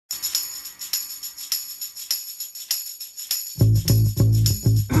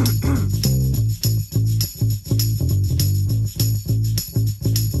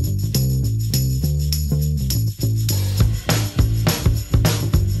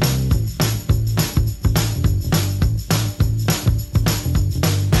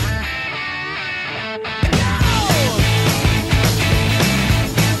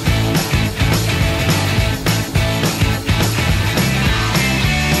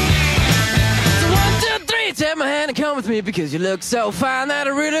me because you look so fine that I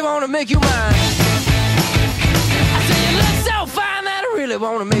really wanna make you mine. I say you look so fine that I really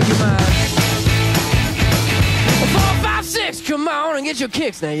wanna make you mine. 4, 5, 6, come on and get your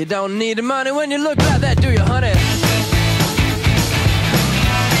kicks. Now you don't need the money when you look like that, do you, honey?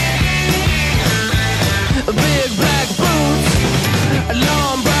 Big black boots,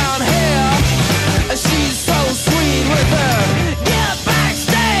 long brown hair. She's so sweet with her get back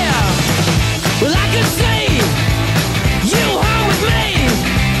stare. Well, I could see you home with me,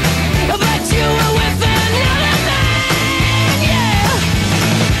 but you were with another man, yeah.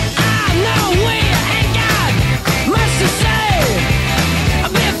 I know we ain't got much to say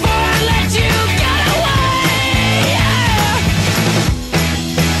before I let you get away, yeah.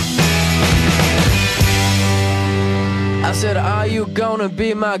 I said, are you gonna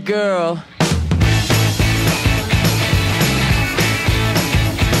be my girl?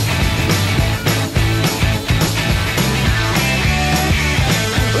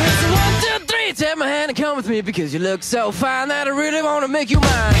 Take my hand and come with me because you look so fine that I really wanna make you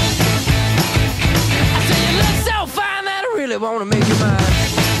mine. I say you look so fine that I really wanna make you mine.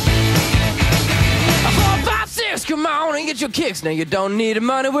 4, 5, 6, come on and get your kicks. Now you don't need the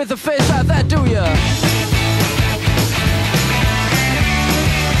money with a face like that, do ya?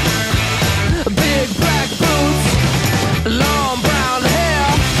 Big black boots, long brown hair.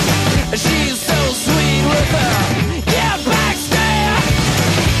 She's so sweet with her yeah, back stare.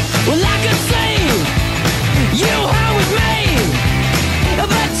 Well, I could see you home with me,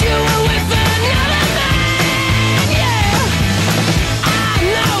 but you were with another man, yeah. I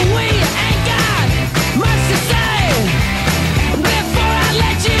know we ain't got much to say before I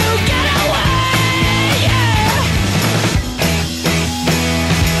let you get away, yeah.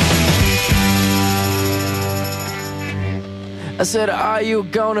 I said, are you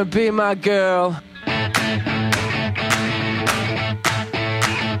gonna be my girl?